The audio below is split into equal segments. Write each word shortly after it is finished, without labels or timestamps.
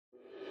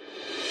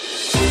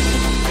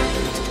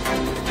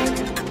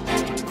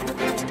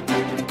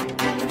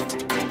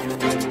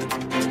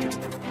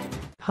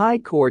High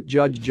Court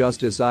Judge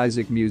Justice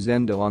Isaac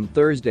Musenda on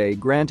Thursday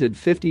granted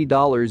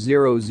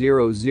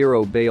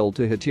 $50,000 bail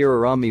to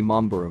Hatirarami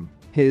Mambarum.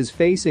 He is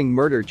facing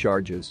murder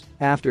charges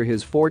after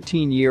his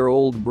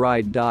 14-year-old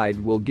bride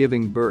died while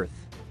giving birth.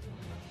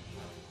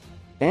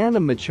 Anna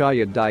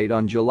Machaya died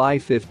on July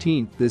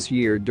 15 this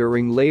year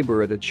during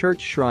labor at a church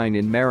shrine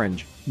in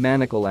Marange,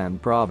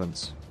 Manakaland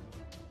province.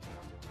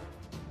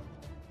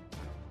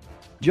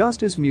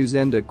 Justice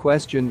Musenda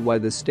questioned why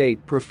the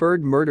state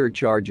preferred murder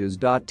charges.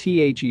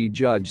 The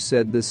judge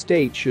said the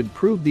state should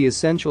prove the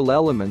essential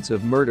elements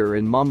of murder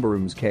in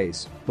Mambarum's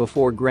case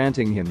before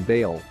granting him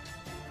bail.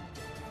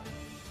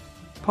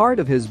 Part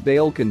of his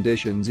bail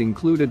conditions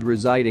included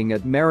residing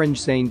at Marange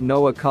St.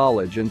 Noah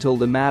College until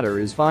the matter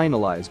is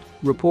finalized,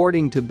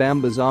 reporting to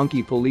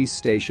Bambazonki police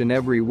station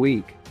every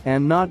week,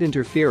 and not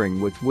interfering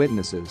with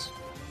witnesses.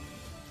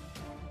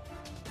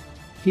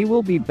 He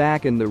will be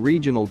back in the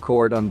regional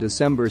court on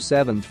December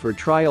 7 for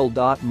trial.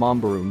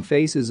 Mambarum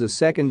faces a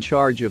second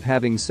charge of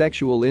having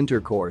sexual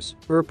intercourse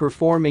or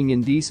performing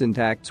indecent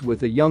acts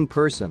with a young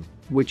person,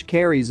 which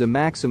carries a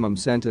maximum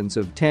sentence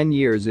of 10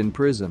 years in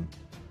prison.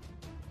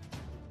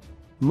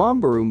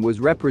 Mambarum was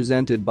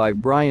represented by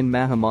Brian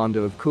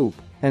Mahamonda of Coop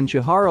and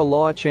Chahara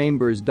Law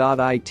Chambers.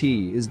 It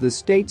is the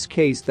state's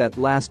case that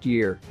last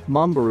year,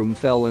 Mambarum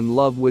fell in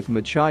love with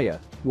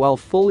Machaya while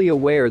fully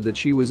aware that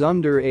she was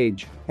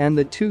underage, and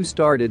the two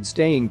started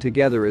staying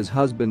together as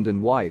husband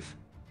and wife.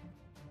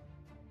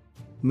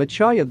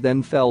 Machaya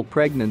then fell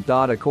pregnant.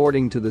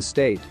 According to the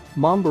state,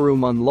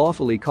 Mambarum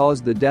unlawfully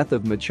caused the death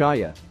of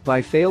Machaya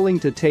by failing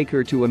to take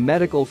her to a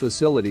medical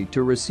facility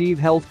to receive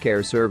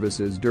healthcare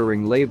services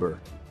during labor.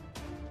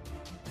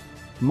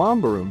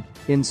 Mambarum,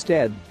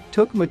 instead,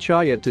 took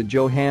Machaya to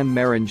Johan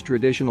Marange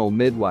Traditional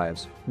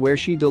Midwives, where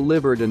she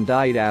delivered and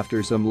died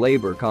after some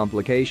labor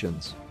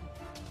complications.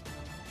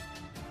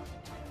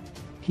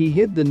 He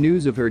hid the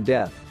news of her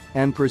death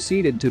and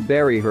proceeded to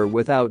bury her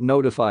without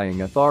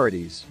notifying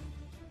authorities.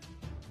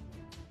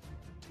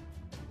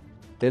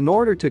 In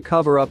order to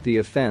cover up the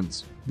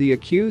offense, the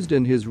accused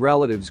and his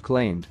relatives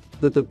claimed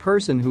that the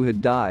person who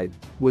had died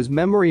was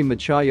Memory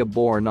Machaya,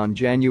 born on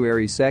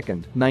January 2,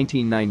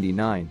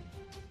 1999.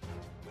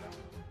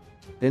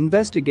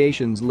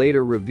 Investigations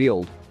later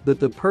revealed that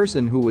the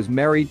person who was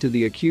married to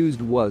the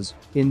accused was,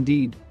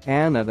 indeed,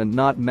 Anna and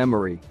not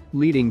Memory,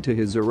 leading to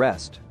his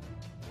arrest.